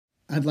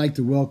I'd like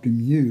to welcome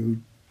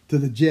you to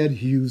the Jed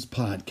Hughes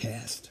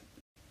Podcast.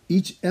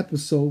 Each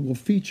episode will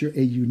feature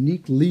a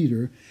unique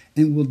leader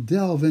and will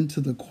delve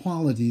into the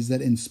qualities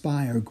that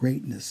inspire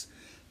greatness,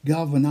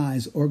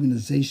 galvanize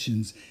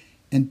organizations,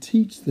 and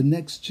teach the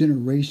next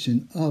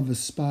generation of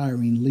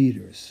aspiring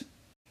leaders.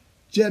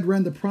 Jed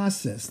ran the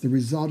process that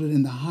resulted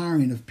in the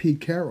hiring of Pete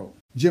Carroll,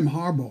 Jim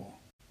Harbaugh,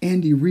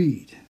 Andy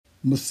Reid,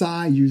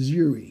 Masai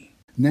Ujiri.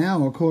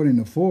 Now, according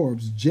to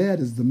Forbes, Jed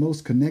is the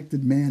most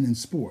connected man in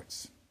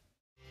sports.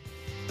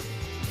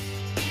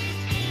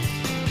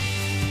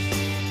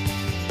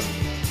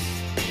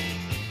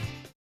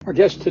 Our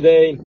guest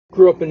today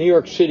grew up in New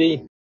York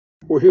City,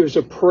 where he was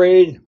a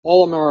parade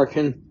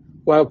All-American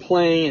while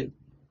playing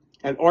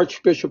at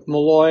Archbishop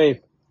Molloy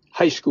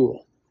High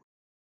School.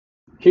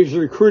 He was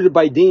recruited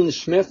by Dean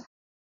Smith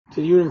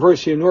to the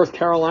University of North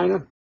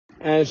Carolina.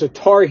 As a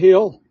Tar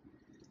Heel,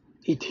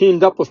 he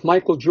teamed up with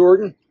Michael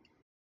Jordan.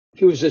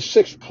 He was the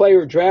sixth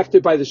player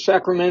drafted by the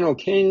Sacramento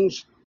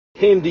Kings,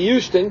 came to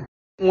Houston,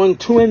 and won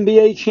 2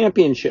 NBA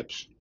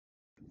championships.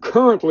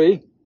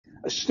 Currently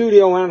a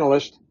studio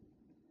analyst,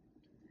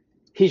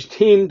 he's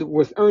teamed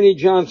with Ernie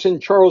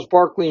Johnson, Charles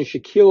Barkley, and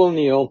Shaquille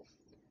O'Neal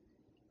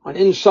on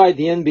Inside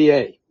the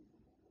NBA.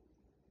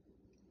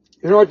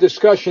 In our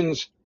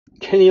discussions,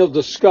 Kenny will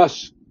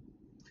discuss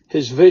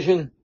his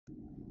vision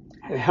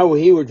and how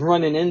he would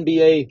run an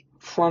NBA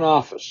front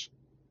office.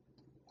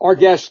 Our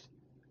guest,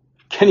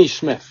 Kenny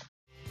Smith.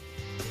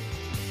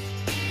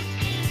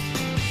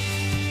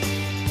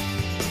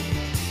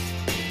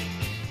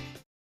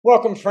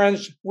 Welcome,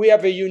 friends. We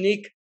have a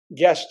unique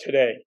guest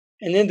today,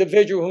 an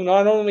individual who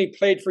not only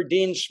played for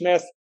Dean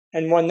Smith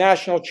and won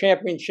national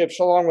championships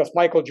along with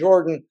Michael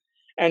Jordan,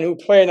 and who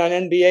played on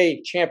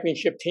NBA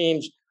championship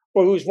teams,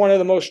 but who's one of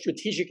the most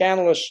strategic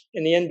analysts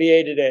in the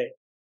NBA today.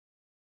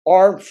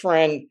 Our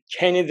friend,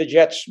 Kenny the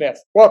Jet Smith.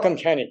 Welcome,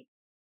 Kenny.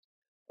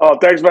 Oh,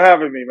 thanks for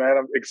having me, man.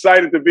 I'm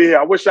excited to be here.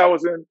 I wish I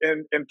was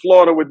in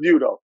Florida with you,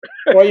 though.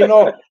 Well, you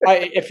know,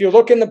 if you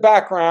look in the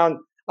background,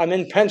 I'm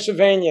in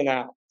Pennsylvania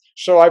now.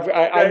 So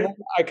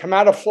I come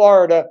out of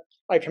Florida.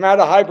 I come out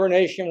of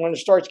hibernation when it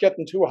starts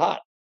getting too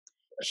hot.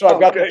 So I've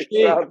got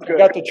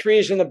the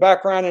trees in the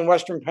background in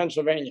Western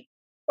Pennsylvania.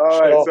 All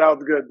right,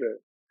 sounds good then.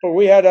 But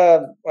we had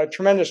a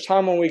tremendous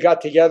time when we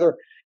got together.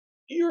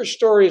 Your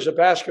story as a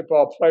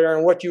basketball player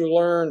and what you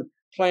learned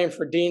playing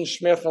for Dean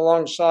Smith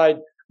alongside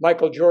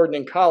Michael Jordan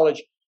in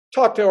college.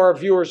 Talk to our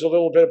viewers a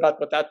little bit about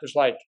what that was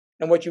like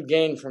and what you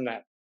gained from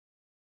that.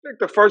 I think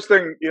the first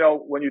thing,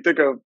 when you think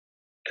of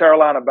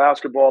Carolina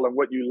basketball and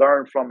what you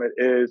learn from it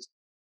is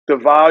the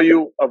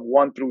value of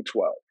 1 through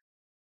 12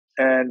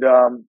 and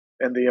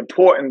the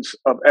importance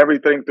of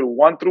everything through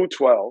 1 through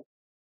 12.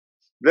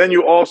 Then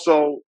you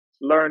also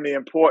learn the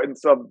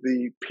importance of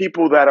the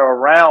people that are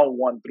around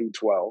 1 through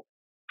 12,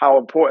 how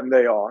important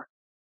they are,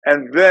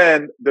 and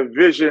then the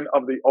vision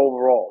of the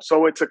overall.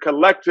 So it's a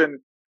collection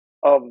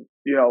of,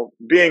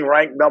 being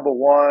ranked number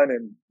 1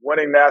 and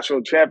winning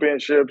national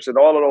championships and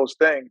all of those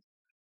things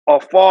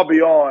are far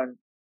beyond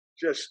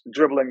just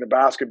dribbling the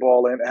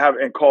basketball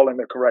and calling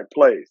the correct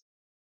plays.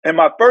 And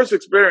my first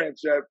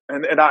experience,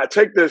 and I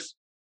take this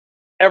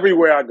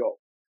everywhere I go,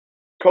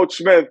 Coach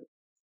Smith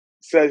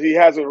says he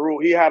had a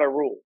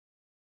rule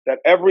that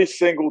every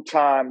single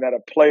time that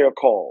a player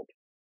called,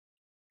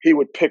 he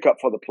would pick up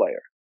for the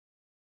player,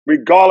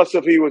 regardless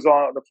if he was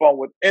on the phone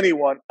with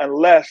anyone,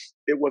 unless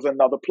it was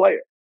another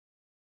player.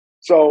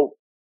 So,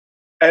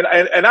 and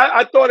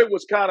I thought it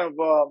was kind of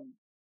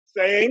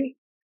saying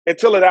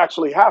until it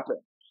actually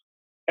happened.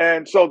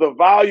 And so the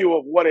value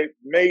of what it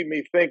made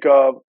me think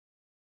of,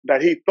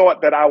 that he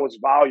thought that I was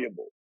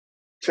valuable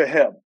to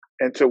him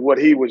and to what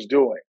he was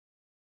doing.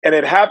 And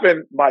it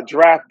happened my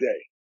draft day.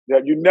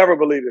 That you never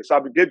believe this. I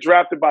would get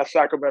drafted by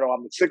Sacramento.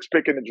 I'm the 6th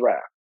pick in the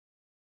draft.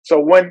 So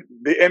when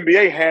the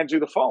NBA hands you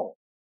the phone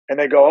and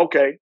they go,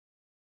 okay,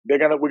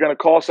 we're gonna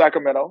call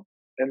Sacramento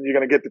and you're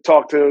gonna get to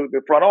talk to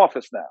the front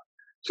office now.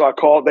 So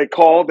they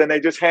called, and they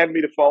just hand me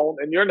the phone,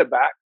 and you're in the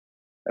back.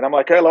 And I'm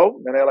like,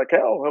 hello. And they're like,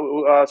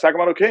 hello,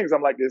 Sacramento Kings.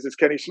 I'm like, this is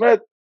Kenny Smith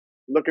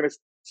looking to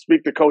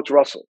speak to Coach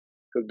Russell,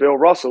 because Bill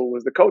Russell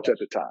was the coach at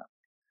the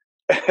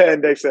time.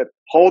 And they said,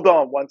 hold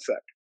on 1 sec.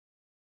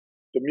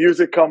 The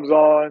music comes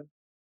on.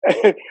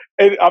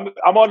 And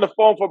I'm on the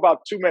phone for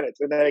about 2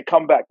 minutes, and then they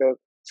come back. The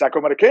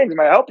Sacramento Kings,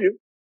 may I help you?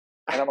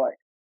 And I'm like,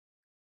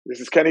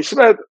 this is Kenny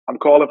Smith. I'm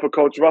calling for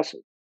Coach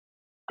Russell.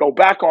 Go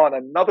back on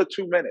another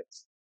 2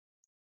 minutes.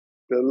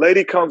 The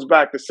lady comes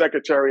back, the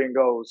secretary, and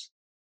goes,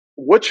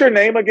 what's your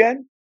name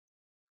again?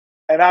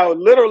 And I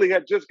literally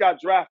had just got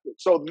drafted.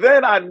 So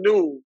then I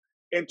knew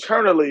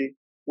internally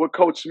with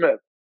Coach Smith,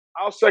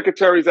 our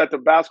secretaries at the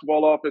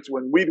basketball office,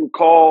 when we would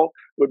call,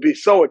 would be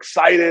so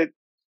excited.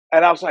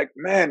 And I was like,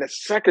 man, the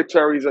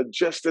secretaries are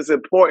just as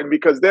important,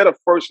 because they're the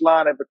first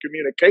line of the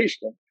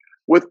communication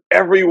with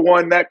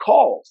everyone that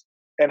calls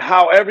and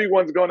how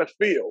everyone's going to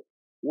feel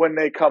when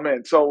they come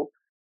in. So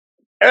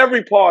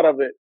every part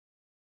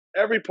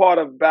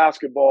of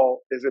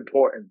basketball is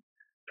important,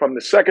 from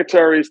the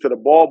secretaries to the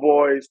ball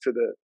boys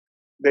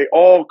they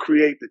all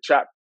create the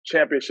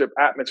championship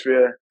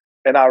atmosphere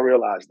And I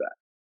realized that.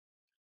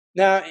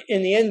 Now,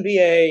 in the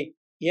NBA,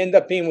 you end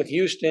up being with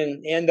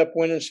Houston, you end up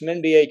winning some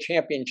NBA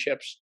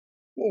championships.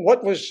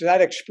 What was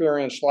that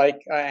experience like?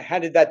 How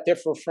did that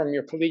differ from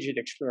your collegiate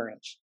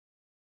experience?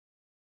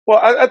 Well,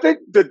 I think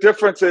the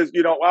difference is,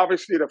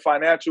 obviously the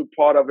financial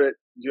part of it,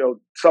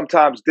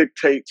 sometimes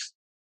dictates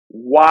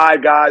why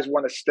guys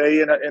want to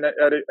stay at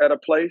a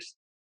place.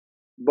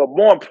 But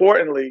more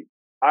importantly,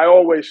 I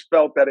always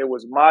felt that it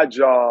was my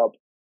job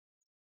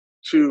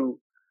to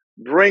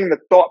bring the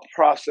thought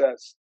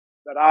process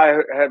that I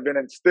had been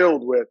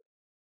instilled with,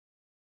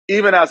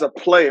 even as a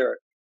player,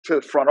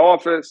 to front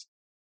office,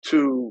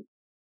 to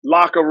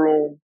locker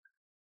room,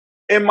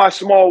 in my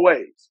small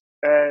ways.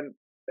 And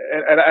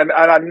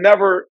I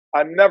never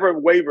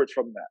wavered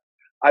from that.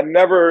 I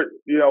never,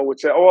 would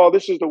say, "Oh,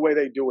 this is the way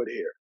they do it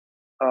here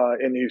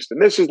in Houston.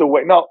 This is the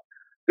way." No,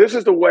 this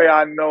is the way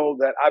I know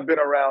that I've been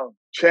around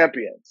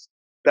champions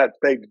that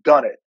they've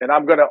done it, and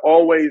I'm gonna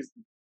always,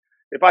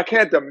 if I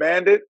can't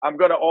demand it, I'm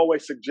gonna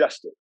always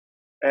suggest it.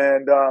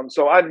 And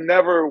so I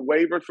never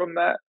wavered from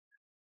that.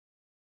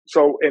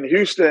 So in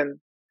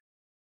Houston,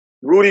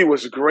 Rudy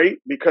was great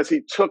because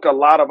he took a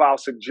lot of our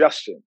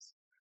suggestions.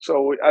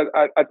 So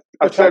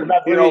I said,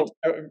 about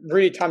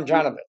Rudy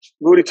Tomjanovich.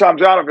 Rudy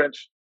Tomjanovich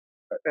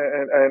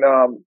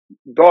and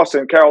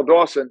Dawson, Carol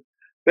Dawson,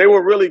 they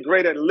were really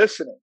great at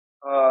listening.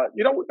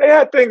 They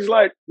had things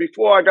like,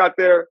 before I got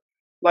there,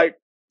 like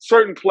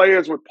certain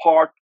players would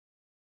park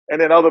and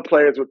then other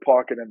players would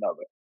park in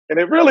another. And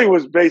it really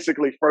was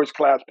basically first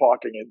class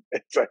parking.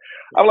 And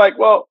I'm like,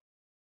 well,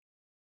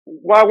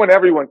 why wouldn't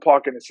everyone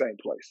park in the same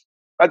place?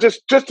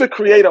 Just to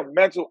create a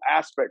mental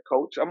aspect,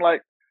 coach. I'm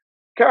like,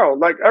 Carol,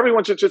 like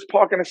everyone should just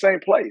park in the same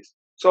place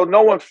so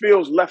no one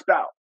feels left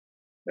out.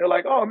 They're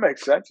like, oh, it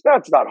makes sense.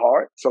 That's not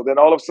hard. So then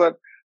all of a sudden,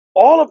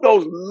 all of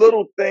those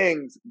little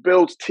things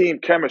builds team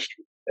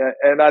chemistry.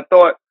 And I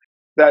thought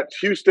that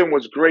Houston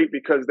was great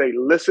because they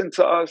listened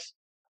to us,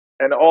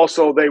 and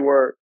also they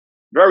were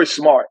very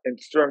smart in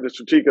terms of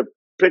strategic,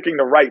 picking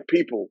the right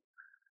people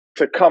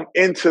to come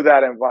into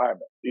that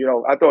environment.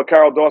 I thought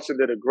Carol Dawson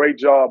did a great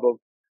job of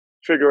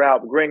figuring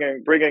out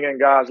bringing in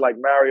guys like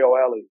Mario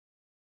Elie,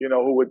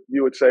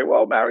 you would say,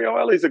 well, Mario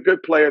Ellie's a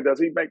good player. Does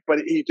he make? But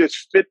he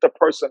just fit the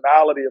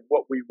personality of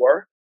what we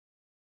were.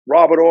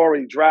 Robert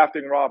Horry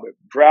drafting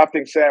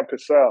Sam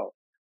Cassell.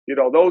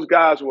 Those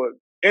guys were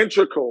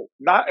integral,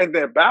 not in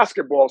their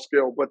basketball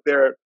skill, but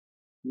their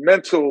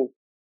mental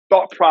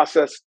thought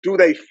process. Do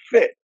they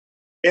fit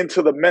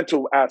into the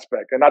mental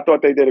aspect? And I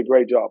thought they did a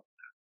great job.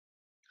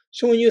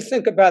 So when you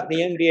think about the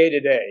NBA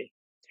today,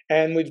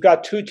 and we've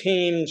got two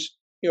teams,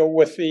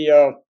 with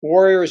the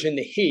Warriors and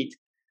the Heat,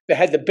 that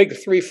had the big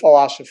three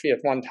philosophy at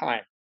one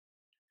time,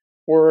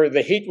 where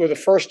the Heat were the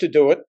first to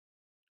do it,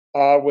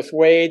 with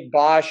Wade,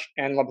 Bosh,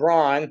 and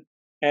LeBron,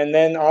 and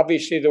then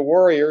obviously the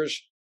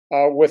Warriors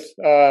with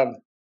the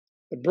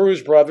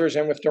Bruce brothers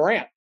and with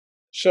Durant.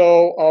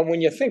 So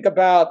when you think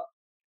about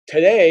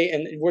today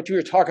and what you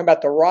were talking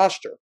about, the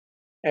roster,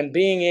 and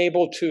being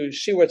able to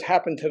see what's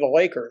happened to the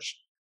Lakers,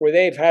 where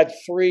they've had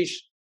three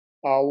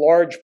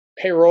large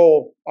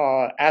payroll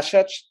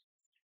assets,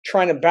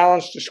 trying to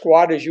balance the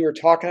squad, as you were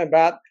talking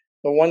about,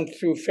 the 1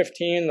 through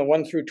 15, the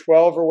 1 through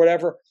 12 or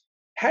whatever.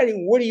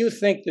 What do you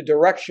think the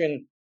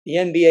direction the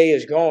NBA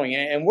is going,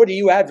 and what do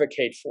you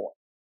advocate for?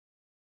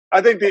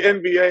 I think the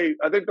NBA,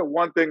 the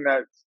one thing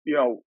that,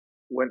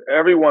 when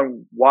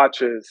everyone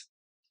watches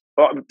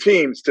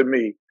teams, to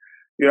me,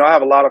 I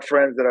have a lot of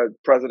friends that are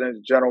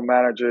presidents, general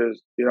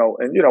managers,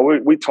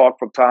 and, we talk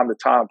from time to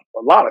time,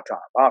 a lot of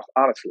time,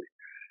 honestly.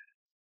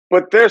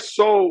 But they're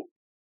so,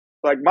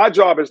 like, my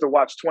job is to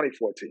watch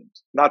 24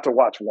 teams, not to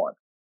watch one.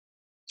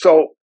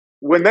 So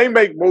when they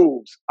make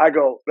moves, I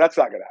go, that's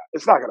not going to happen.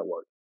 It's not going to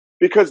work,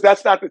 because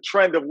that's not the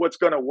trend of what's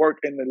going to work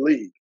in the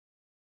league.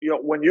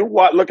 When you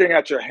looking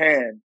at your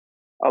hand,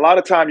 a lot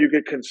of time you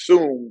get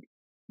consumed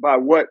by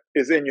what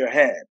is in your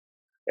hand,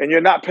 and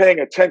you're not paying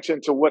attention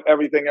to what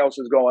everything else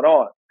is going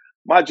on.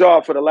 My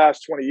job for the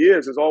last 20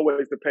 years is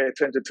always to pay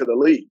attention to the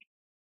league.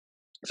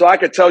 So I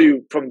could tell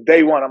you from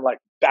day one, I'm like,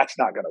 that's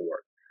not going to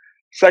work.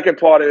 Second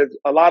part is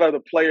a lot of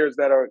the players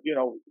that are,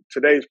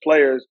 today's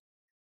players,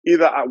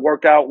 either I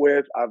work out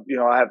with, I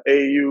have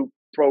AAU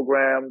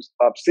programs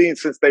I've seen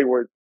since they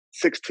were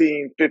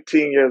 16,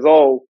 15 years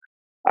old.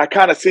 I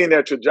kind of seen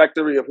their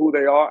trajectory of who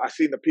they are. I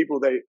seen the people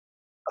they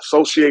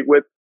associate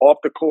with off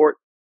the court.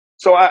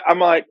 So I'm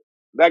like,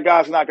 that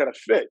guy's not going to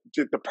fit.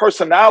 The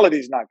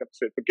personality's not going to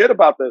fit. Forget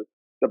about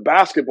the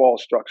basketball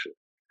structure.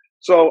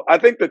 So I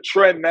think the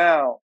trend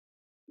now,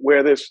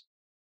 where this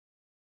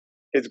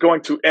is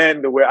going to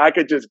end, where I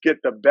could just get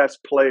the best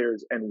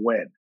players and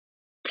win.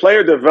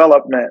 Player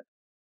development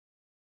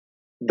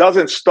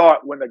doesn't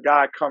start when the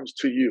guy comes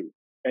to you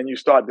and you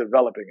start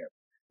developing him.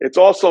 It's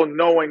also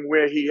knowing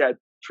where he had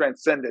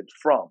transcended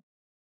from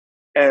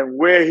and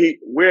where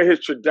his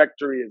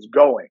trajectory is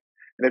going.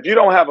 And if you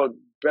don't have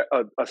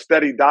a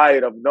steady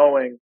diet of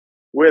knowing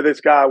where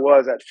this guy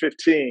was at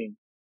 15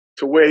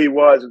 to where he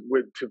was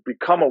to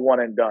become a one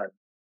and done,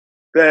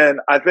 then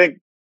I think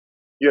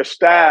your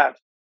staff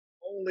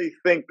only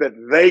think that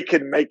they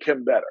can make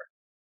him better.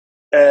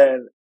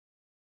 And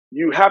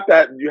you have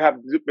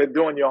been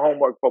doing your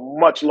homework for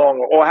much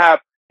longer, or have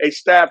a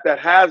staff that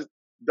has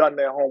done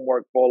their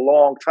homework for a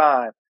long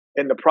time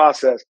in the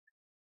process.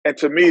 And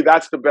to me,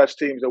 that's the best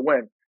teams to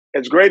win.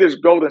 As great as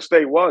Golden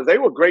State was, they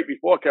were great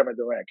before Kevin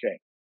Durant came,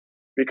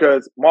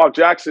 because Mark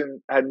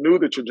Jackson had knew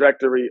the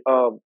trajectory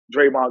of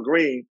Draymond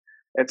Green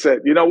and said,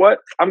 you know what?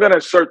 I'm going to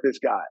insert this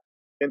guy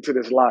into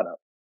this lineup,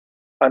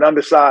 an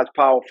undersized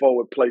power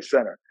forward, play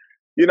center.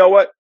 You know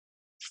what?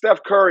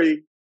 Steph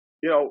Curry,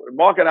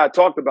 Mark and I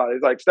talked about it.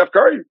 It's like Steph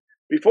Curry,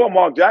 before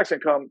Mark Jackson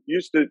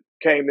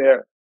came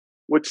there,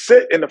 would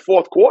sit in the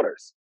fourth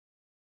quarters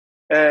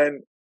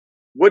and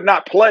would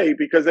not play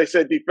because they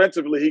said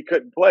defensively he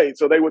couldn't play.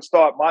 So they would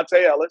start Monte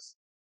Ellis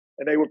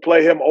and they would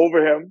play him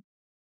over him.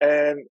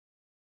 And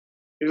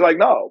he's like,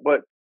 no,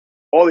 but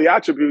all the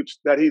attributes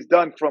that he's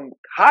done from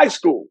high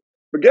school,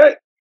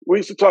 we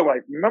used to talk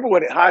like, remember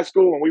when in high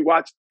school, when we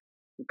watched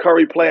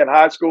Curry play in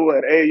high school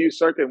and AAU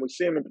circuit, and we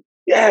see him,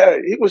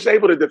 he was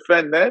able to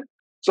defend then.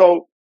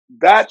 So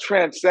that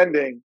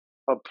transcending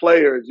of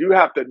players, you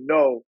have to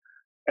know,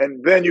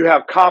 and then you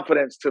have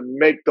confidence to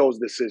make those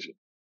decisions.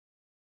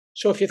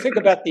 So if you think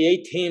about the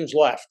 8 teams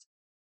left,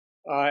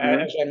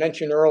 as I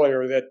mentioned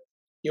earlier, that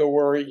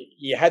where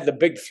you had the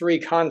big 3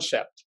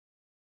 concept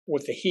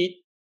with the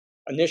Heat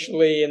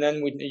initially, and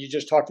then you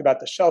just talked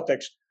about the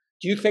Celtics.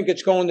 Do you think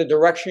it's going the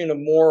direction of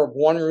more of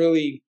one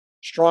really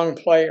strong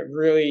player,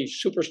 really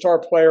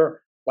superstar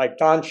player like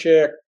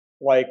Doncic,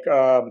 like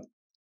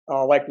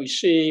we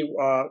see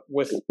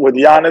with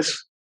Giannis?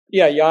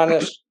 Yeah,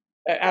 Giannis,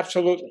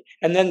 absolutely.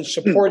 And then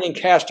supporting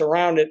cast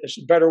around it is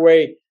a better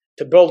way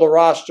to build a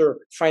roster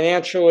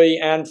financially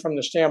and from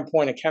the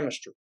standpoint of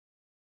chemistry.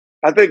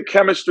 I think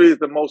chemistry is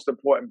the most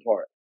important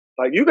part.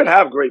 Like, you can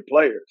have great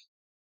players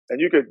and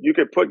you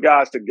could put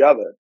guys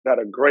together that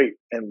are great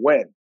and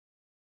win.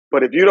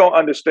 But if you don't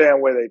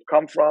understand where they've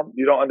come from,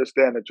 you don't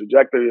understand the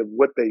trajectory of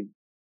what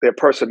their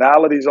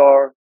personalities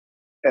are.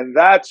 And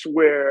that's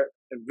where,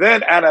 and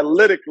then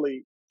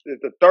analytically is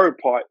the third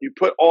part. You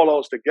put all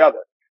those together.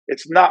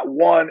 It's not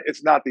one,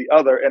 it's not the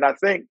other. And I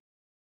think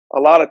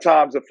a lot of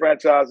times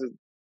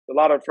a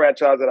lot of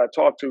franchises that I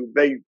talk to,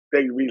 they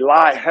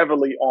rely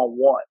heavily on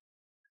one.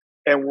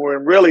 And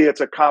when really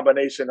it's a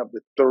combination of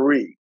the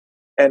 3.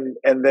 And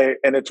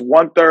it's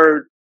 1/3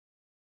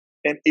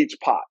 in each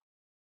pot.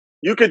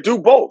 You could do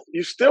both.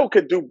 You still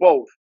could do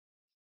both.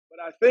 But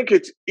I think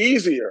it's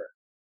easier,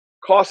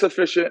 cost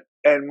efficient,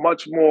 and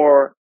much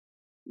more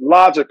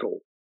logical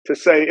to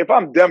say, if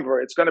I'm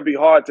Denver, it's going to be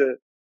hard to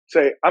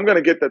say, I'm going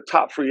to get the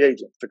top free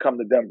agents to come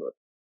to Denver.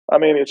 I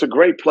mean, it's a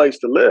great place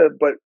to live,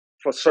 but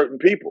for certain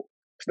people,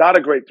 it's not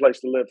a great place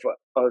to live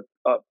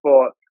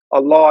for a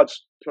large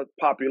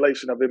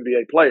population of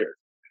NBA players.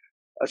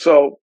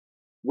 So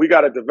we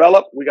got to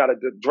develop, we got to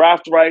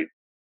draft right,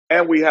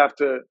 and we have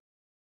to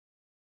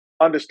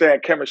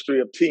understand chemistry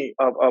of team,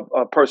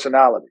 of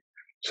personality.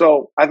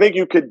 So I think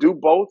you could do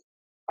both.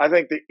 I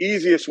think the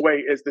easiest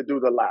way is to do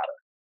the latter,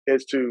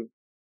 is to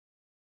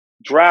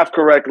draft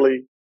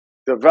correctly,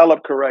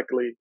 develop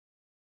correctly,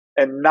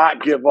 and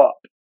not give up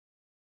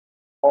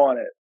on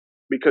it.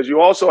 Because you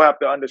also have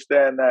to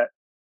understand that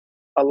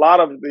a lot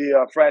of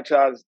the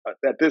franchise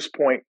at this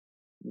point,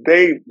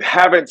 they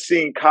haven't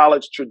seen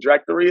college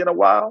trajectory in a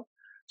while.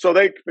 So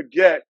they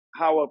forget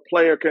how a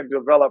player can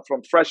develop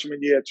from freshman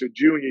year to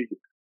junior year.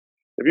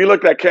 If you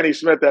looked at Kenny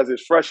Smith as a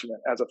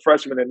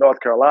freshman in North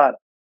Carolina,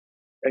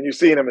 and you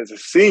seen him as a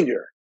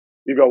senior,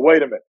 you go,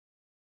 wait a minute.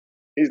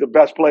 He's the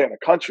best player in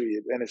the country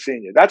in a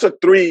senior. That's a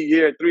 3.5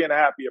 year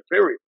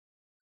period.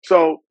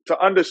 So to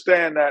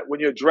understand that when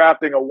you're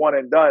drafting a one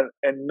and done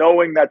and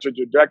knowing that your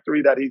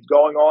trajectory that he's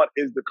going on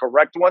is the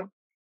correct one,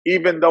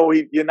 even though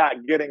you're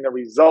not getting the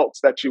results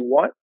that you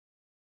want,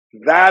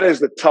 that is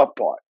the tough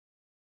part.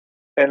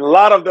 And a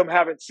lot of them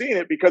haven't seen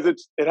it because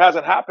it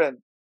hasn't happened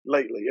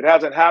lately. It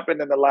hasn't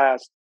happened in the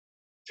last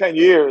 10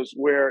 years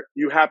where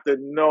you have to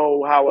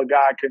know how a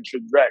guy can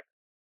traject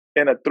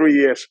in a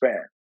 3-year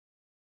span.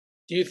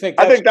 Do you think?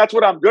 I think that's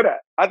what I'm good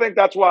at. I think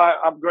that's why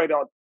I'm great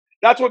on.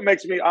 That's what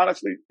makes me,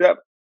 honestly,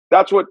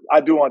 that's what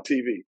I do on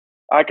TV.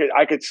 I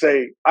could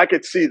see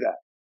that.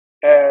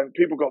 And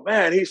people go,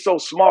 man, he's so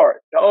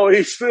smart. Oh,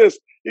 he's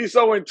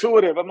so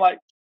intuitive. I'm like,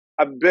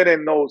 I've been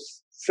in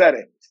those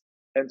settings.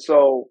 And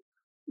so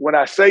when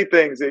I say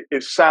things,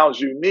 it sounds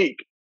unique,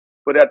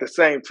 but at the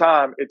same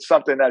time, it's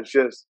something that's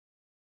just,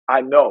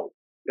 I know.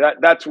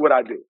 That's what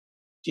I do.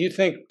 Do you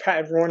think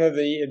one of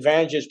the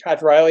advantages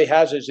Pat Riley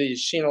has is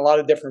he's seen a lot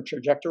of different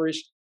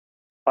trajectories?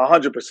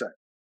 100%.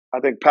 I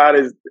think Pat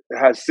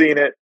has seen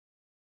it.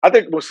 I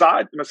think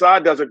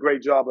Masai does a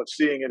great job of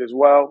seeing it as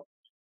well,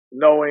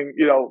 knowing,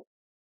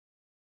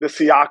 the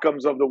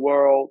Siakams of the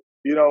world,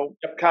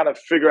 kind of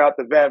figure out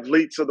the Van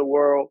Vliets of the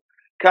world,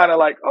 kind of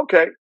like,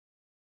 okay,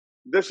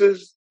 this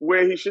is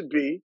where he should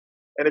be.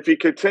 And if he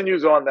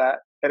continues on that,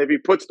 and if he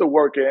puts the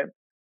work in,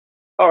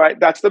 all right,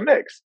 that's the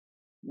mix.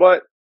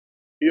 But,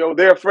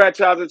 there are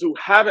franchises who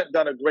haven't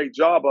done a great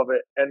job of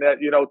it and that,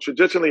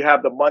 traditionally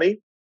have the money,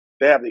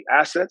 they have the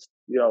assets,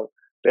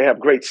 They have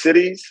great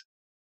cities.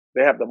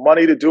 They have the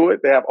money to do it.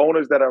 They have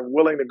owners that are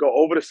willing to go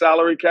over the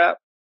salary cap.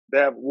 They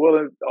have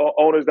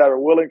owners that are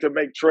willing to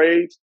make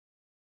trades,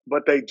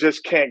 but they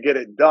just can't get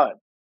it done.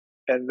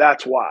 And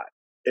that's why.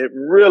 It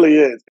really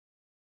is.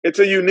 It's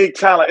a unique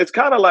talent. It's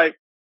kind of like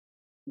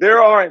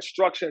there are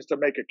instructions to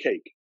make a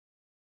cake.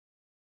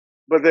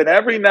 But then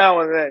every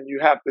now and then you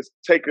have to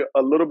take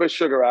a little bit of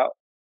sugar out.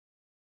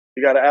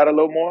 You got to add a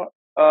little more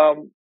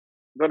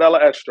vanilla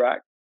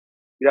extract.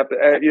 You have to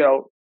add,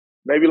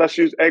 maybe let's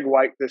use egg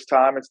white this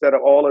time instead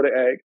of all of the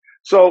egg.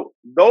 So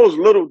those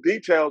little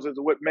details is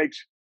what makes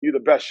you the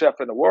best chef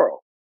in the world.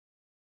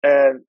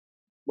 And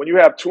when you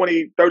have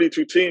 20,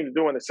 32 teams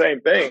doing the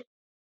same thing,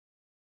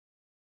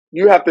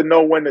 you have to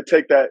know when to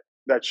take that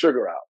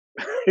sugar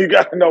out. You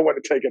got to know when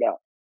to take it out.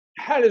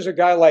 How does a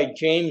guy like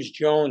James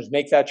Jones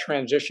make that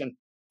transition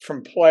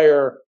from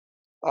player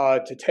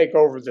to take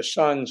over the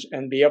Suns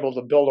and be able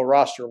to build a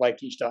roster like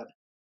he's done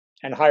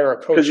and hire a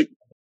coach? The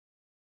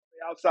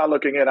outside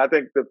looking in, I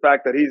think the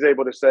fact that he's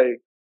able to say,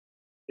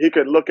 he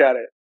could look at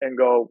it and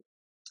go,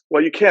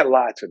 well, you can't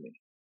lie to me.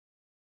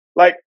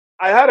 Like,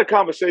 I had a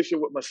conversation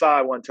with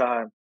Masai one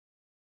time,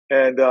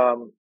 and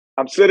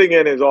I'm sitting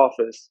in his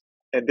office,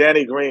 and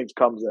Danny Greens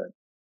comes in.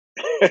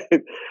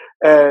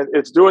 And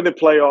it's during the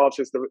playoffs.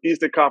 It's the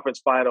Eastern Conference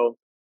Final.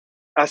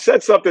 I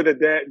said something to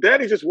Dan.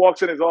 Danny just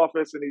walks in his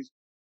office, and he's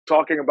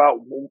talking about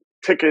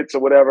tickets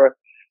or whatever.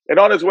 And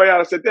on his way out,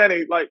 I said,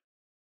 Danny, like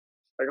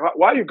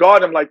why are you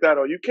guarding him like that?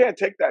 Or you can't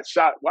take that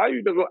shot. Why are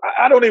you doing?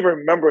 I don't even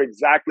remember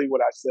exactly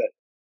what I said.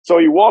 So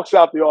he walks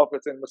out the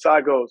office, and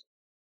Masai goes,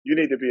 you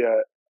need to be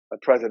a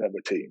president of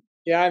a team.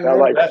 Yeah, I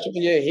remember that.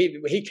 Yeah,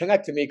 he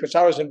connected me because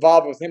I was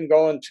involved with him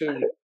going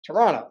to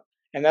Toronto.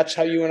 And that's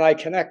how you and I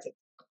connected.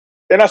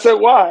 And I said,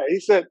 why? He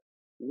said,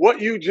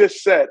 what you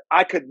just said,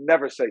 I could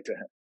never say to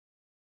him.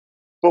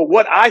 But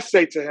what I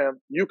say to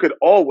him, you could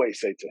always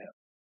say to him.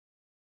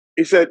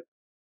 He said,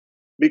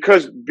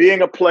 because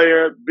being a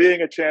player,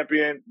 being a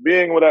champion,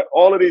 being whatever,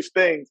 all of these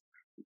things,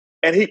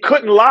 and he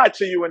couldn't lie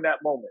to you in that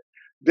moment.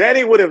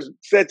 Danny would have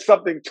said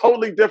something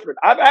totally different.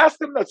 I've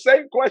asked him the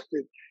same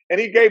question, and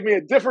he gave me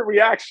a different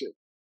reaction.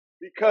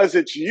 Because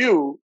it's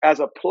you as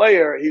a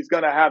player, he's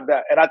going to have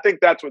that. And I think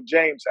that's what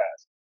James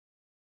has.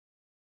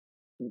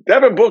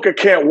 Devin Booker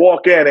can't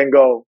walk in and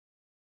go,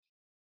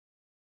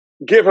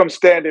 give him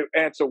standard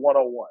answer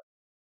 101.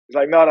 He's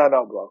like, no,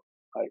 bro.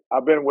 Like,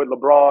 I've been with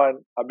LeBron.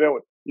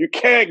 You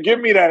can't give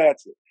me that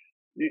answer.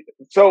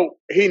 So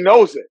he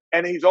knows it.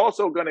 And he's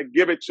also going to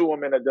give it to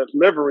him in a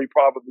delivery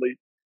probably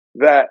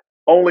that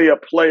only a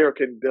player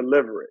can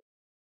deliver it.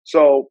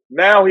 So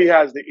now he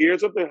has the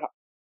ears of the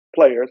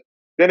players.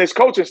 Then his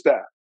coaching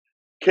staff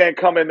can't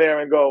come in there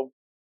and go,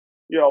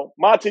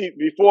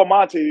 before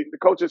Monty, the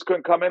coaches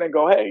couldn't come in and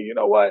go, hey, you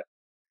know what?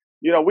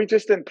 We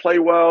just didn't play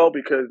well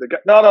because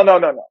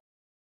no.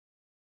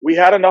 We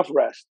had enough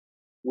rest.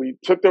 We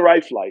took the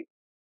right flight.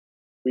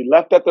 We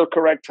left at the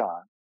correct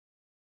time.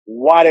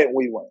 Why didn't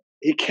we win?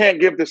 He can't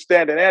give the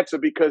standard answer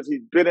because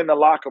he's been in the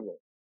locker room.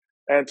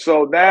 And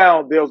so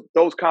now there's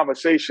those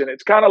conversations.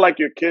 It's kind of like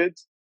your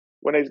kids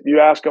when you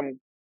ask them,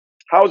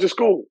 how was your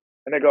school?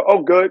 And they go,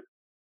 oh, good.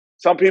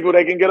 Some people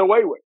they can get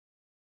away with.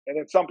 And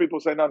then some people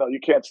say, no, you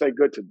can't say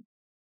good to me.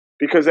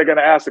 Because they're going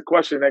to ask the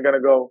question. They're going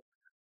to go,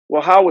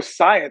 well, how was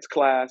science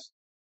class?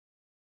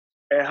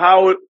 And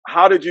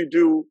how did you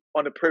do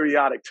on the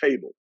periodic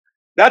table?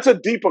 That's a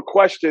deeper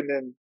question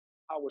than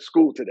how was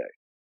school today?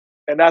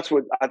 And that's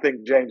what I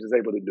think James is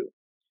able to do.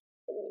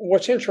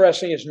 What's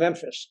interesting is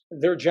Memphis,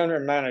 their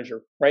general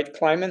manager, right,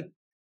 Kleiman?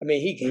 I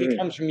mean, he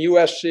comes from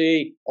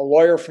USC, a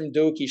lawyer from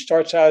Duke. He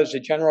starts out as a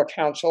general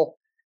counsel.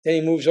 Then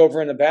he moves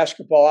over into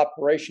basketball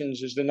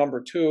operations as the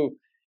number 2,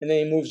 and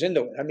then he moves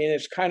into it. I mean,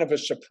 it's kind of a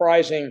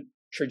surprising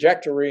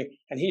trajectory,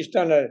 and he's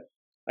done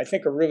I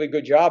think, a really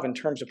good job in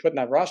terms of putting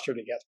that roster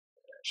together.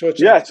 So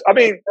it's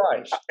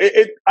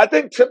I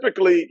think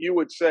typically you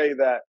would say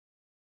that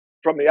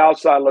from the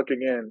outside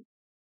looking in,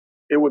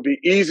 it would be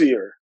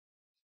easier.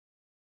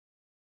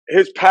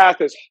 His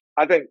path is,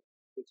 I think,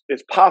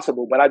 it's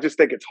possible, but I just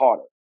think it's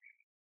harder.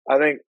 I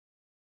think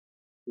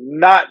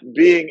not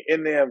being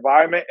in the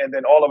environment and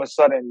then all of a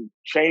sudden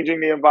changing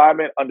the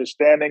environment,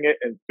 understanding it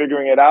and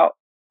figuring it out,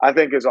 I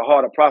think is a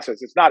harder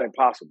process. It's not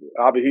impossible.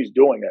 I mean, he's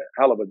doing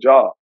a hell of a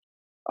job.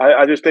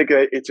 I just think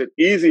it's an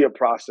easier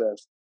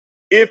process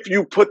if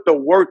you put the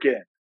work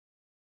in,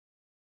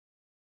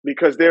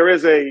 because there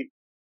is a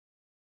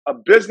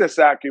business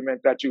acumen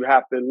that you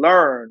have to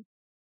learn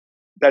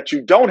that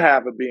you don't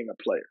have of being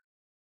a player.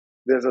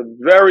 There's a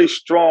very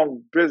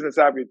strong business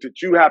acumen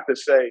that you have to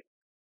say,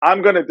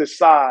 I'm going to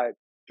decide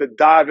to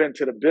dive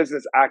into the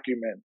business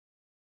acumen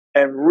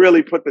and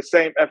really put the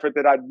same effort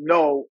that I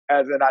know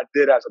as I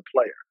did as a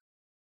player.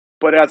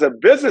 But as a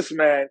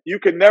businessman, you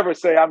can never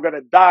say, I'm going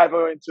to dive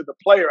into the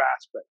player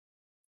aspect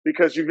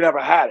because you've never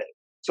had it.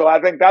 So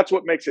I think that's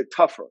what makes it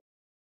tougher.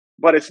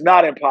 But it's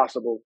not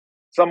impossible.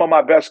 Some of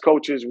my best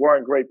coaches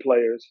weren't great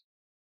players.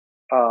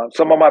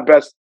 Some of my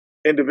best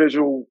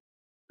individual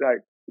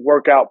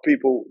workout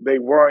people, they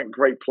weren't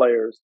great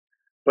players.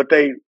 But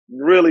they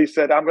really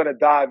said, I'm going to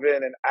dive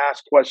in and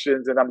ask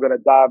questions, and I'm going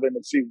to dive in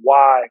and see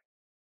why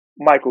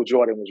Michael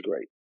Jordan was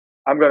great.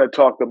 I'm going to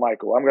talk to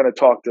Michael. I'm going to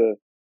talk to,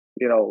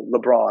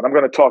 LeBron. I'm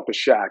going to talk to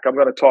Shaq. I'm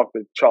going to talk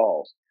to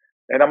Charles.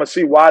 And I'm going to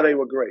see why they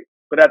were great.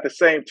 But at the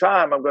same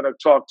time, I'm going to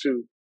talk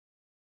to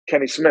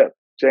Kenny Smith,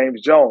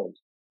 James Jones,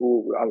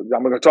 who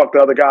I'm going to talk to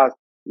other guys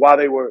why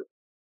they were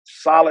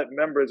solid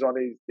members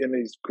in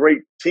these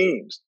great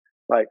teams.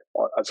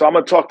 So I'm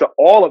going to talk to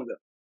all of them.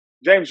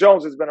 James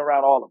Jones has been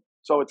around all of them,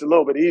 so it's a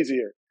little bit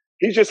easier.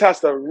 He just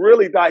has to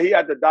really he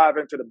had to dive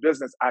into the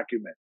business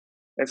acumen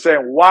and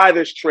saying why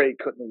this trade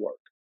couldn't work,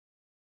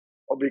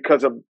 or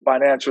because of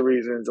financial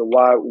reasons, or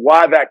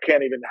why that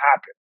can't even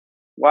happen,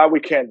 why we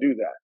can't do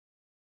that.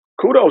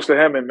 Kudos to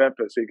him in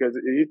Memphis because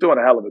he's doing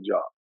a hell of a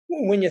job.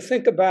 When you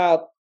think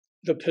about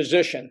the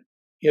position,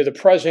 the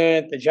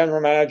president, the general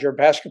manager,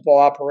 basketball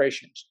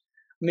operations,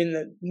 I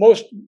mean,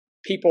 most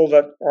people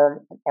that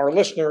are our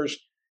listeners,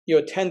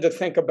 tend to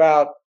think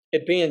about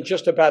it being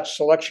just about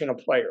selection of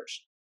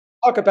players.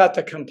 Talk about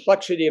the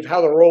complexity of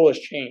how the role has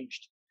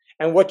changed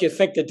and what you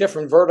think the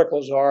different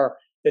verticals are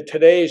that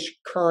today's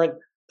current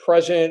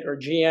president or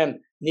GM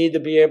need to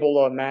be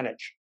able to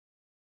manage.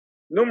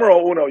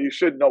 Numero uno, you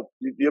should know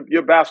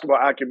your basketball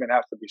acumen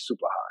has to be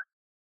super high.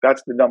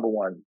 That's the number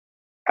one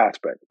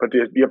aspect. But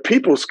your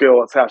people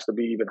skills has to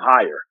be even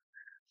higher.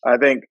 I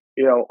think,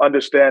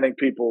 understanding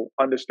people,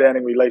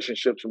 understanding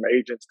relationships from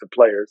agents to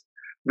players.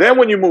 Then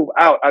when you move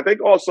out, I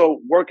think also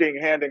working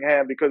hand in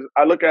hand, because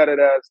I look at it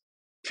as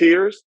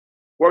tiers,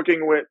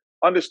 working with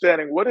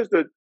understanding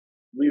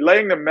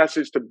relaying the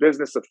message to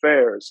business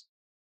affairs,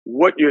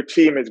 what your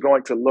team is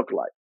going to look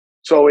like.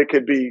 So it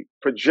could be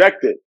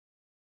projected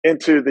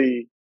into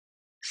the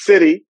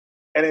city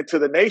and into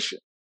the nation,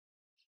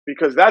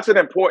 because that's an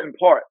important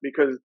part.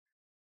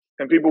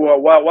 And people are,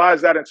 why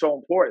is that so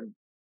important?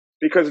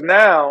 Because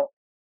now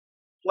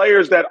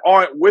players that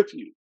aren't with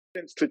you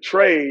to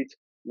trade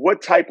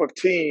what type of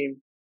team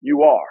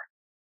you are,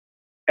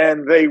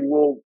 and they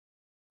will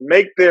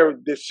make their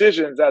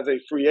decisions as a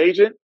free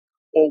agent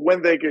or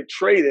when they get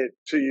traded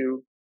to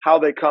you, how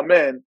they come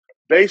in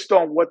based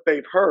on what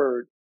they've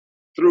heard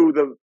through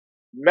the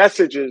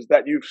messages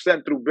that you've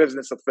sent through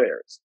business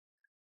affairs.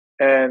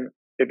 And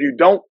if you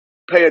don't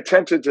pay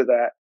attention to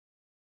that,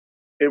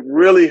 it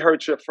really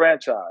hurts your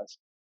franchise.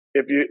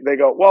 They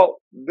go, well,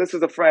 this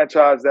is a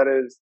franchise that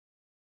is,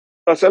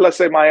 let's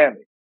say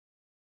Miami.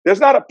 There's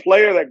not a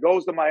player that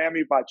goes to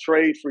Miami by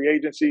trade, free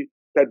agency,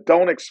 that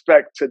don't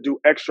expect to do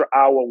extra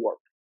hour work.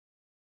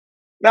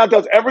 Now,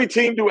 does every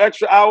team do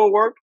extra hour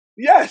work?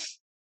 Yes.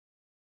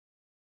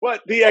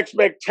 But the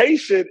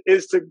expectation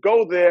is to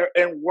go there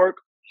and work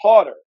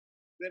harder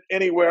than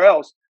anywhere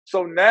else.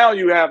 So now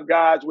you have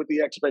guys with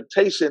the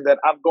expectation that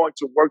I'm going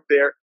to work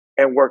there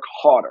and work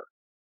harder.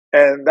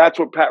 And that's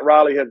what Pat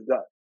Riley has done.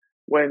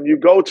 When you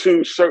go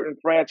to certain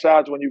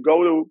franchise, when you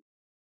go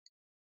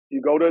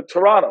to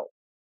Toronto,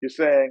 you're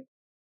saying,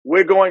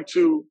 we're going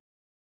to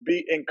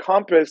be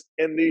encompassed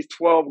in these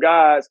 12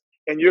 guys,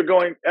 and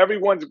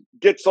everyone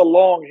gets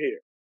along here.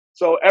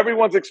 So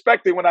everyone's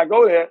expecting when I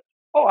go there,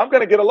 I'm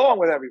going to get along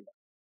with everyone.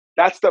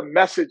 That's the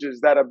messages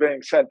that are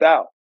being sent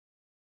out.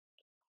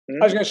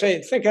 I was going to say,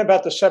 thinking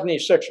about the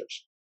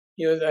 76ers,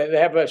 they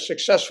have a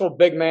successful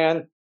big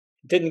man,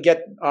 didn't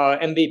get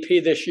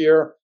MVP this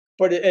year.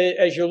 But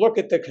as you look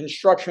at the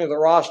construction of the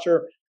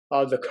roster,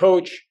 the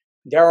coach,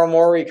 Daryl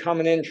Morey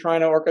coming in,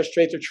 trying to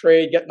orchestrate the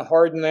trade, getting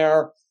Harden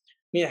there. I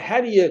mean, how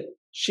do you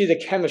see the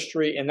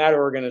chemistry in that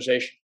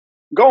organization?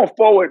 Going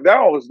forward,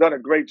 Daryl has done a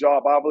great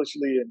job,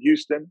 obviously, in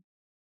Houston.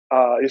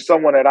 He's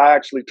someone that I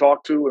actually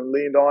talked to and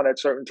leaned on at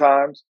certain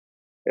times.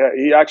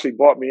 He actually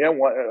brought me in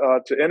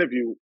to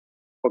interview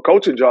for a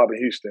coaching job in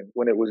Houston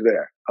when it was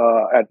there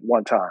at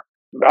one time.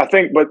 I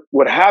think, but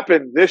what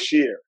happened this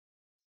year,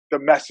 the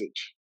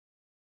message,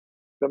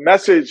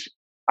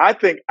 I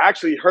think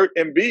actually hurt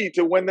Embiid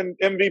to win the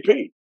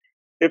MVP.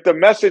 If the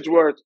message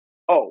was,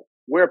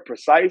 we're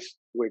precise,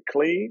 we're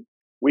clean,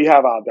 we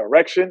have our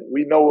direction,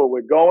 we know where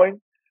we're going,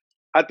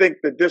 I think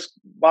the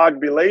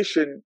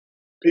discombobulation,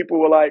 people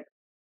were like,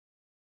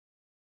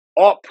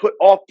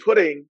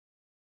 off-putting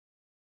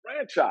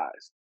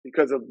franchise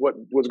because of what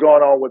was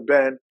going on with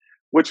Ben,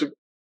 which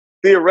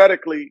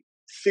theoretically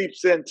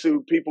seeps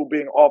into people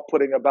being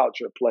off-putting about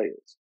your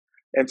players.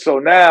 And so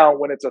now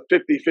when it's a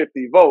 50-50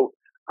 vote,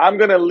 I'm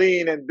going to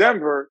lean in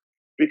Denver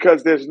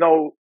because there's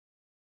no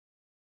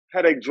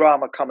headache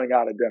drama coming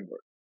out of Denver.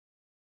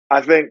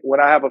 I think when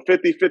I have a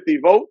 50-50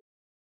 vote,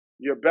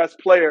 your best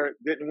player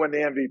didn't win the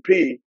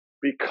MVP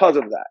because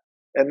of that.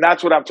 And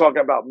that's what I'm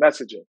talking about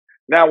messaging.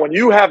 Now, when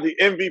you have the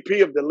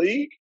MVP of the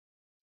league,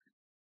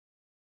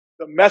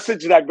 the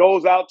message that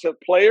goes out to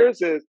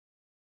players is,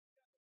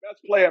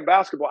 best player in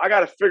basketball, I got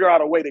to figure out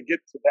a way to get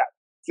to that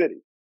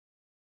city.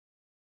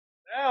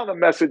 Now the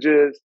message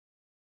is,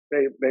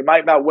 they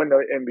might not win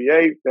the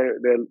NBA.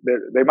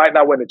 They might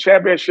not win the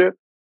championship.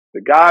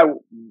 The guy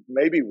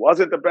maybe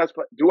wasn't the best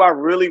player. Do I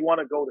really want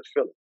to go to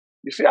Philly?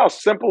 You see how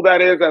simple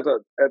that is as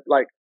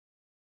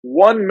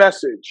one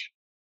message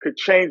could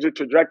change the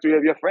trajectory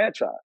of your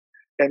franchise.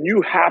 And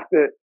you have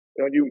to,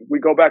 we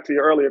go back to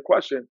your earlier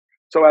question.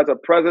 So as a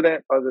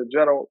president, as a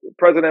general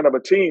president of a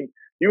team,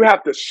 you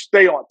have to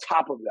stay on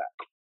top of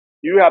that.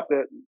 You have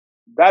to,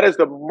 that is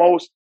the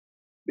most,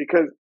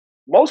 because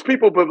most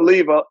people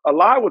believe a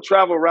lie will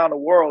travel around the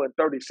world in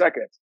 30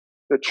 seconds.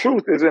 The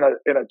truth is in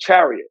a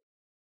chariot.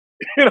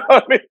 You know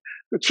what I mean?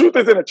 The truth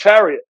is in a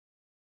chariot.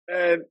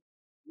 And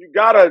you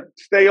gotta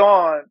stay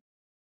on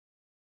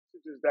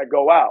that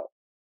go out.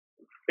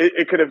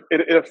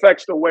 It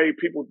affects the way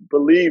people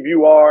believe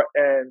you are,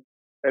 and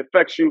it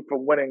affects you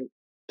from winning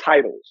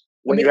titles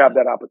when you have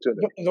that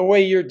opportunity. The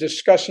way you're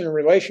discussing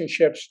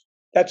relationships,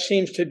 that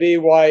seems to be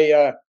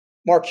why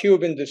Mark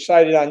Cuban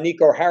decided on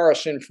Nico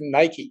Harrison from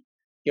Nike.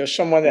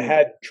 Someone that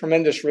had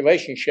tremendous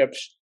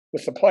relationships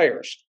with the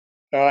players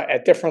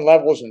at different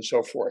levels and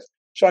so forth.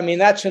 So, I mean,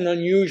 that's an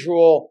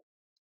unusual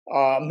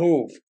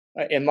move,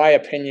 in my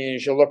opinion,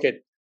 as you look at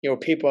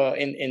people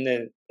in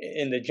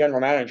the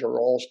general manager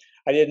roles.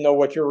 I didn't know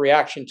what your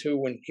reaction to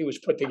when he was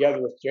put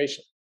together with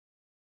Jason.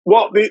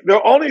 Well,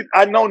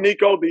 I know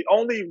Nico. The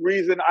only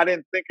reason I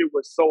didn't think it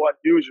was so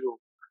unusual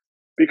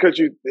because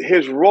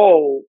his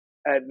role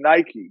at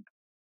Nike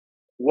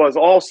was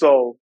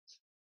also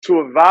to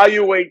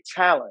evaluate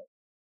talent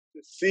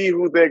to see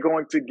who they're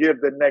going to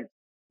give the next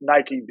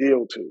Nike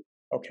deal to.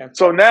 Okay.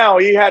 So now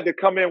he had to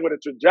come in with a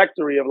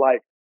trajectory of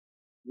like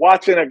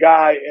watching a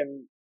guy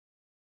in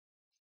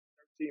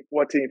 13,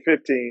 14,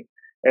 15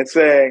 and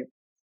saying,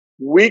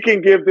 we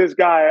can give this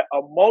guy a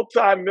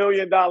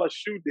multi-million-dollar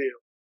shoe deal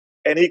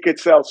and he could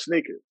sell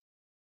sneakers.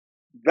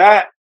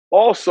 That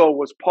also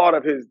was part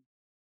of his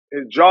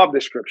job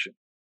description.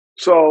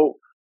 So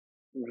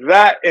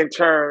that in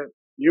turn,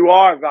 you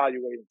are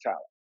evaluating talent.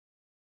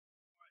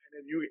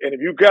 And if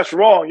you guess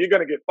wrong, you're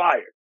going to get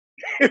fired.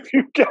 If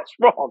you guess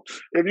wrong,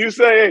 if you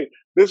say, hey,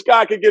 this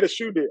guy could get a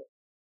shoe deal,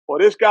 or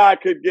this guy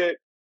could get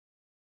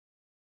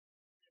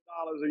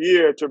 $1 a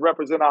year to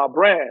represent our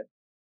brand,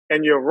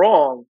 and you're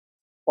wrong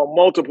on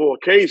multiple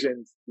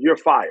occasions, you're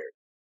fired.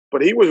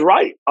 But he was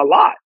right a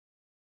lot.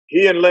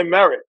 He and Len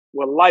Merritt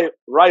were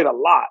right a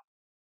lot.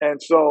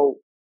 And so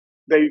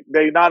they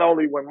not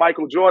only, when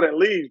Michael Jordan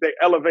leaves, they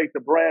elevate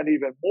the brand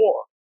even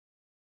more.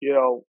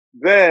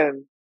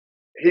 Then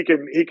he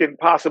can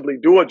possibly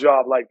do a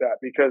job like that,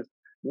 because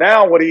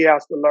now what he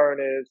has to learn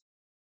is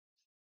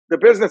the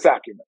business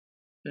acumen.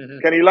 Mm-hmm.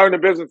 Can he learn the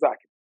business acumen?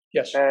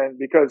 Yes. And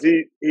because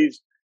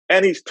he's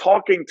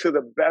talking to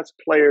the best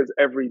players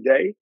every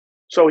day,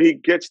 so he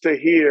gets to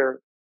hear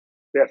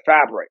their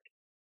fabric.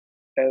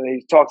 And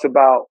he talks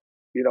about,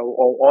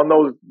 on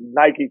those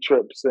Nike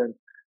trips and,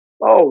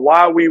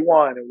 why we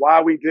won and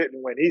why we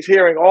didn't win. He's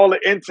hearing all the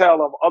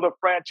intel of other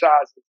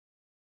franchises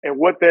and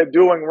what they're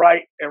doing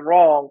right and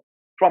wrong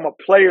from a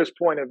player's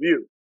point of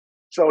view.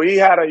 So he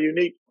had a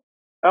unique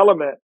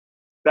element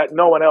that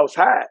no one else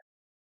had.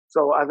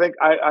 So I think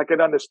I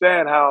can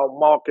understand how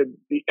Mark could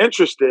be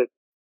interested.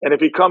 And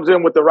if he comes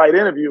in with the right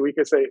interview, he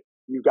can say,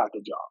 you got the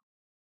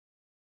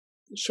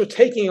job. So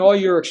taking all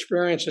your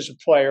experience as a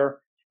player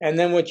and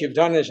then what you've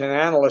done as an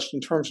analyst in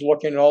terms of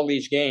looking at all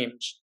these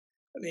games,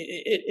 I mean,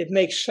 it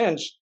makes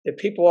sense that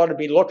people ought to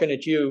be looking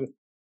at you.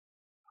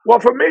 Well,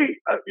 for me,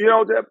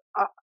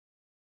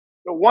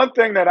 the one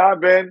thing that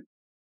I've been,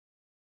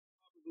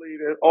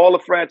 probably all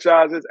the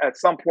franchises, at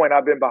some point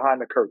I've been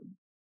behind the curtain.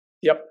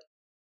 Yep.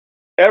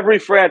 Every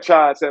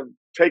franchise have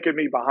taken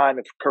me behind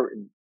the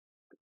curtain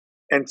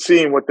and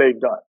seeing what they've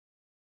done.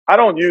 I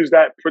don't use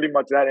that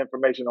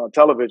information on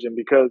television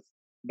because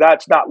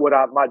that's not what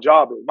my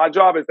job is. My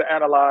job is to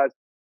analyze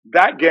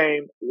that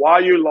game, why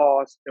you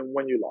lost and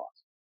when you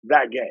lost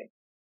that game.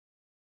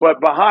 But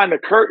behind the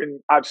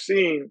curtain, I've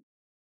seen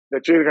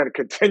that you're going to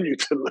continue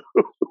to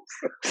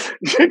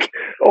lose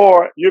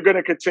or you're going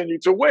to continue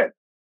to win.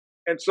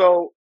 And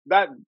so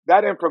that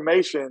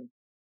information,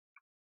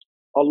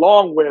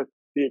 along with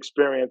the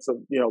experience of,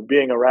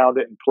 being around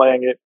it and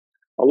playing it,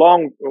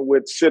 along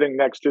with sitting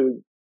next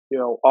to,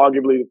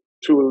 arguably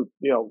two of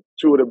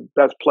the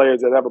best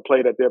players that ever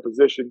played at their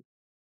position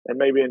and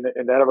maybe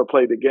that ever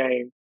played the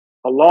game,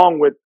 along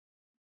with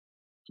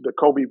the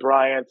Kobe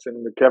Bryants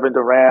and the Kevin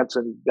Durants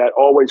and that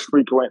always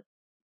frequent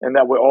and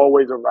that we're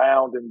always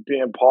around and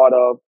being part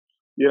of,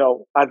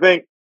 I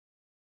think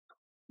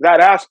that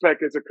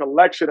aspect is a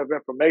collection of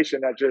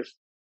information that just,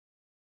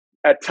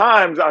 at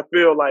times I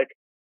feel like,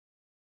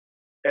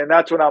 and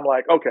that's when I'm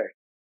like, okay,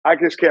 I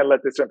just can't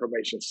let this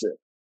information sit.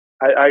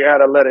 I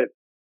gotta let it,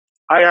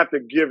 I have to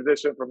give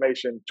this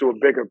information to a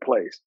bigger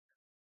place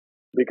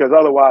because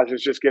otherwise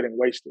it's just getting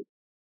wasted.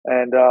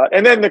 And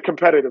then the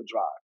competitive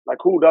drive, like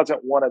who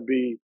doesn't want to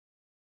be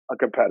a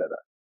competitor?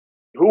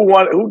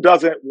 Who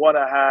doesn't want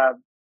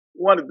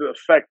to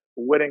affect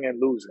winning and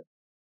losing?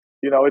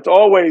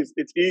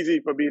 It's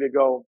easy for me to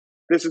go,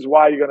 this is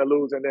why you're going to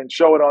lose and then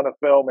show it on a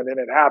film and then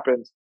it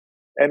happens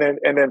and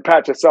then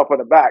pat yourself on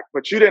the back.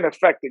 But you didn't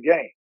affect the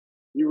game.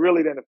 You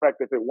really didn't affect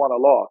if it won or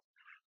lost.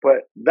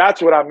 But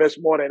that's what I miss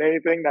more than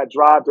anything, that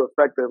drive to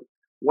affect the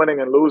winning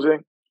and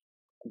losing.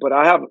 But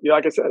I have,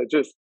 like I said,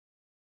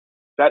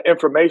 that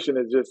information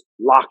is just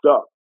locked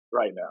up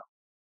right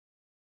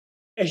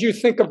now. As you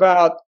think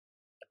about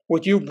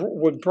what you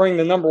would bring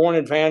the number one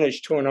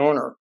advantage to an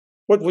owner,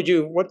 what would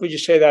you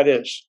say that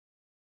is?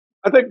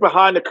 I think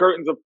behind the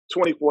curtains of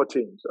 24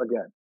 teams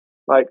again.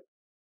 Like,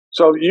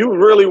 so you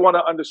really want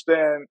to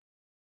understand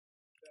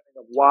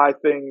why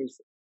things.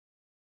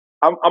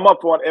 I'm up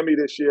for an Emmy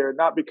this year,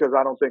 not because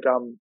I don't think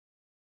I'm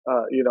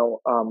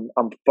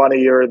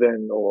funnier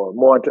than or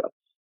more,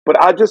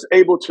 but I'm just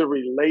able to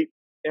relate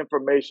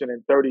information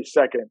in 30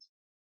 seconds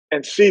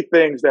and see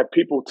things that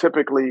people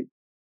typically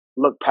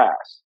look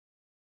past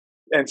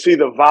and see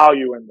the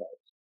value in those.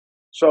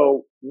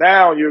 So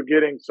now you're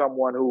getting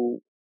someone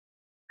who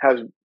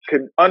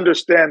can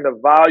understand the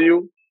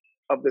value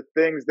of the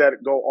things that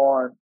go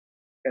on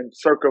in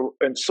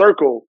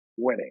circle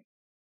winning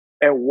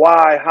and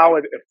how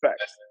it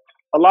affects.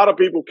 A lot of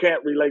people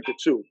can't relate the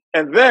two.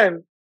 And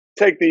then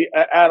take the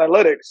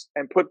analytics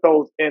and put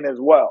those in as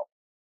well,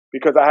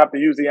 because I have to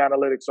use the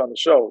analytics on the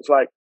show. It's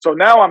like, so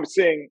now I'm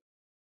seeing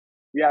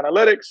the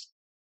analytics,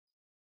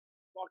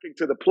 talking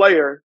to the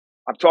player,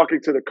 I'm talking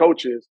to the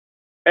coaches,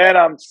 and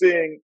I'm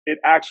seeing it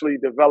actually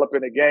develop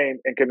in a game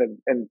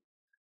and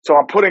so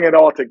I'm putting it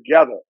all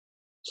together.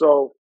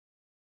 So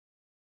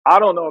I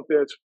don't know if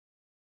there's,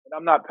 and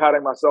I'm not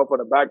patting myself on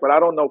the back, but I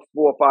don't know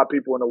 4 or 5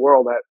 people in the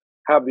world that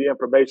have the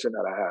information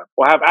that I have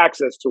or have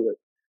access to it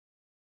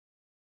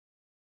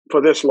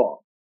for this long.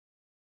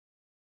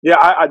 Yeah,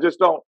 I just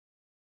don't.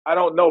 I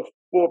don't know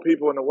 4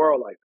 people in the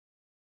world like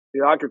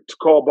that. I could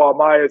call Bob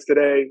Myers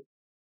today,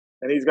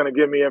 and he's going to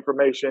give me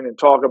information and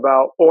talk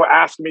about or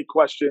ask me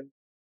questions.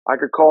 I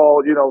could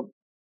call,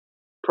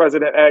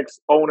 President X,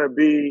 owner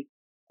B,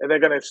 and they're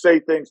going to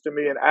say things to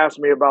me and ask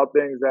me about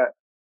things that,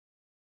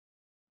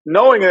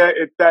 knowing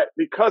that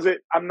because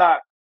I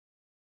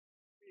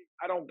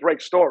don't break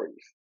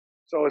stories.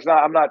 So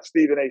I'm not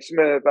Stephen A.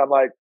 Smith.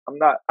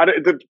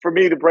 For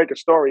me to break a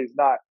story is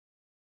not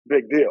a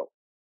big deal.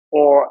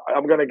 Or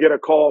I'm going to get a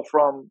call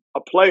from a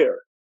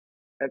player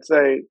and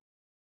say,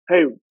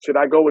 hey, should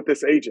I go with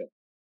this agent?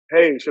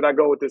 Hey, should I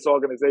go with this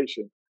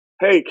organization?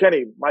 Hey,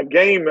 Kenny, my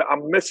game,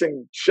 I'm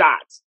missing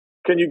shots.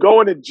 Can you go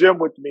in the gym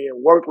with me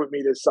and work with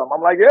me this summer?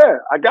 I'm like, yeah,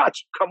 I got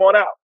you. Come on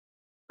out.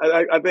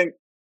 I think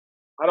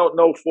I don't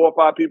know 4 or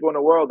 5 people in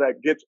the world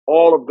that gets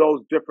all of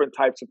those different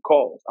types of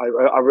calls.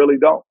 I really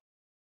don't.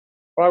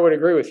 Well, I would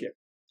agree with you.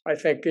 I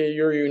think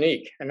you're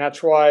unique, and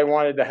that's why I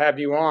wanted to have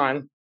you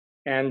on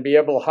and be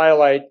able to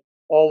highlight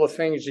all the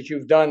things that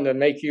you've done to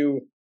make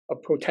you a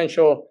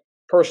potential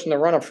person to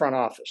run a front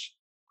office.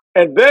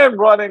 And then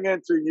running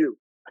into you,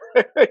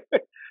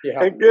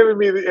 yeah. and giving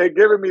me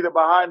the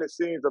behind the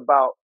scenes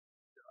about.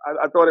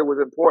 I thought it was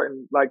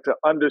important, to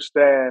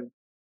understand,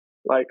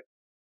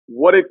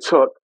 what it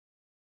took,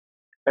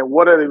 and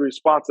what are the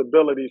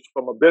responsibilities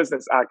from a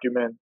business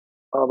acumen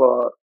of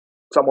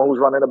someone who's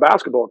running a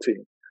basketball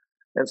team.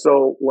 And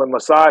so when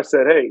Masai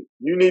said, hey,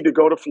 you need to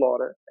go to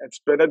Florida and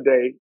spend a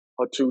day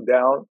or 2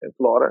 down in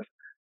Florida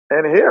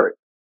and hear it.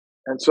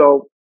 And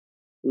so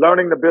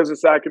learning the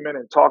business acumen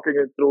and talking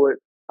it through it,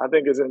 I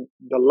think is in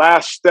the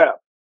last step,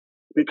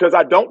 because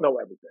I don't know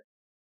everything.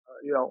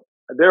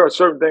 There are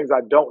certain things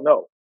I don't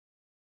know.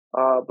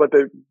 But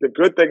the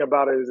good thing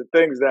about it is the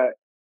things that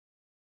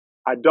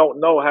I don't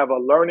know have a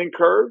learning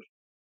curve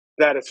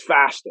that is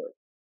faster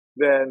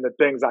than the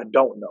things I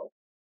don't know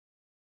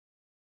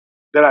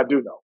that I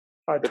do know.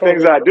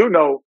 Things that I do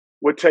know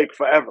would take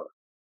forever.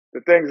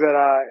 The things that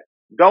I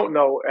don't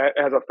know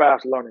has a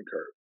fast learning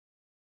curve.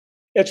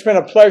 It's been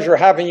a pleasure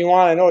having you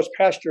on. I know it's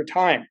past your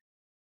time.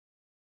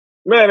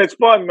 Man, it's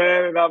fun,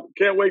 man. And I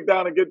can't wait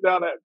to get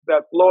down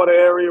that Florida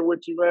area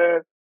with you,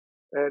 man.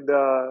 And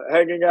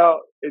hanging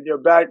out in your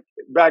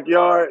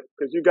backyard,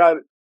 because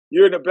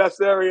you're in the best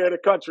area of the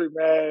country,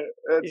 man.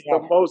 It's the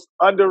most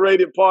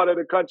underrated part of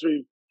the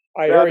country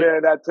down there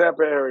in that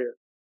Tampa area.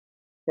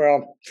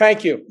 Well,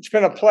 thank you. It's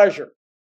been a pleasure.